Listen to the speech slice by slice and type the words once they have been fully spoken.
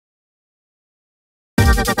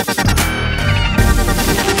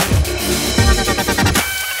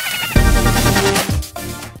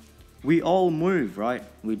We all move, right?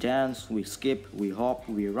 We dance, we skip, we hop,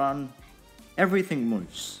 we run. Everything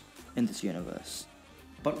moves in this universe.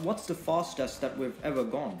 But what's the fastest that we've ever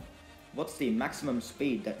gone? What's the maximum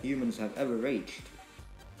speed that humans have ever reached?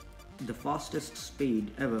 The fastest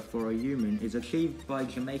speed ever for a human is achieved by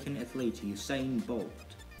Jamaican athlete Usain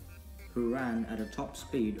Bolt, who ran at a top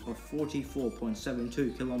speed of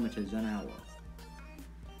 44.72 kilometers an hour.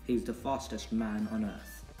 He's the fastest man on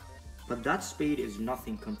Earth. But that speed is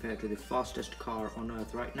nothing compared to the fastest car on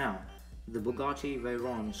Earth right now, the Bugatti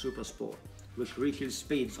Veyron Supersport, which reaches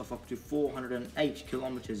speeds of up to 408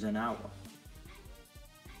 kilometers an hour.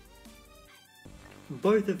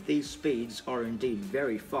 Both of these speeds are indeed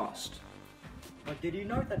very fast. But did you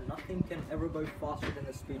know that nothing can ever go faster than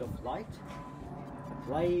the speed of light? A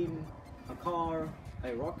plane, a car,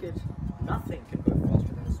 a rocket, nothing can go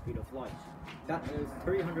faster than the speed of light. That is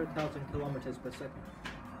 300,000 kilometers per second.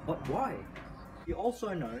 But why? You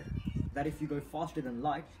also know that if you go faster than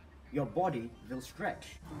light, your body will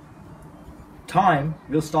stretch. Time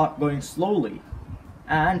will start going slowly,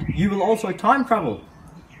 and you will also time travel.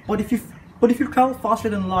 But if you travel faster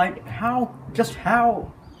than light, how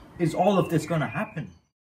is all of this gonna happen?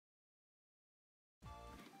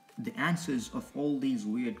 The answers of all these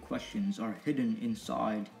weird questions are hidden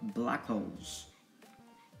inside black holes.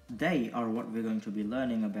 They are what we're going to be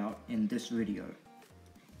learning about in this video.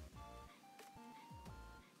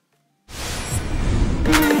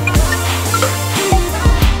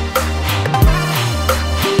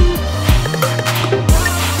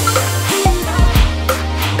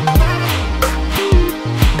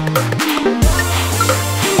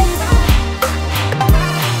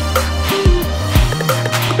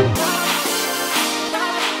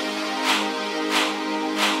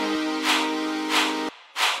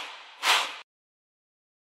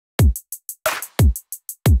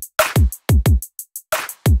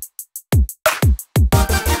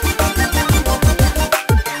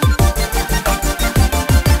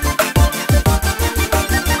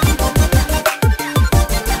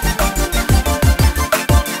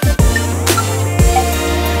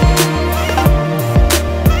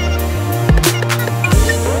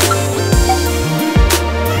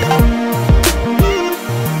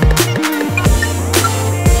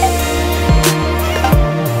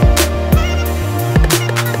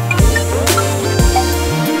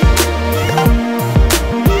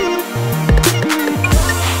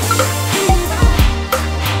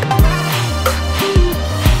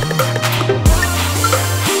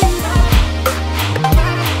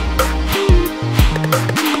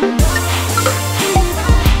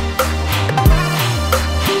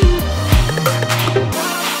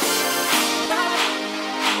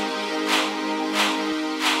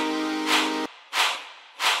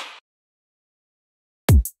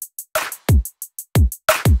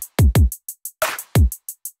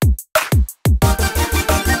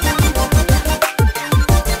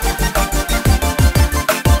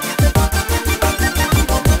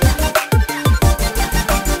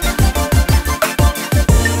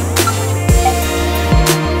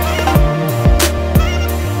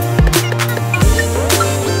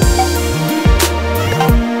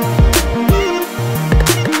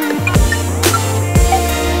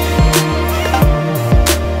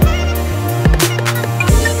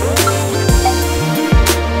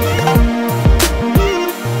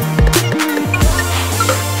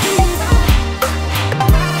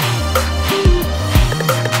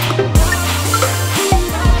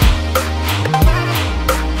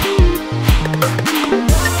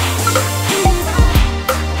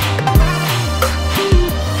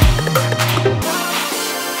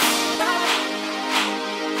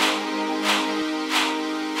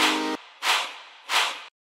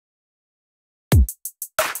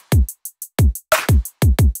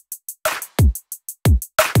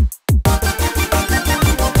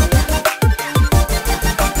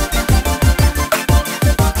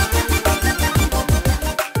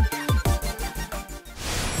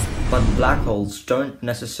 But black holes don't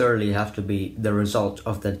necessarily have to be the result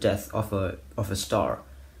of the death of a star.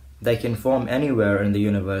 They can form anywhere in the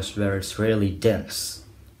universe where it's really dense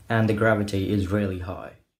and the gravity is really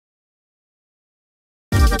high.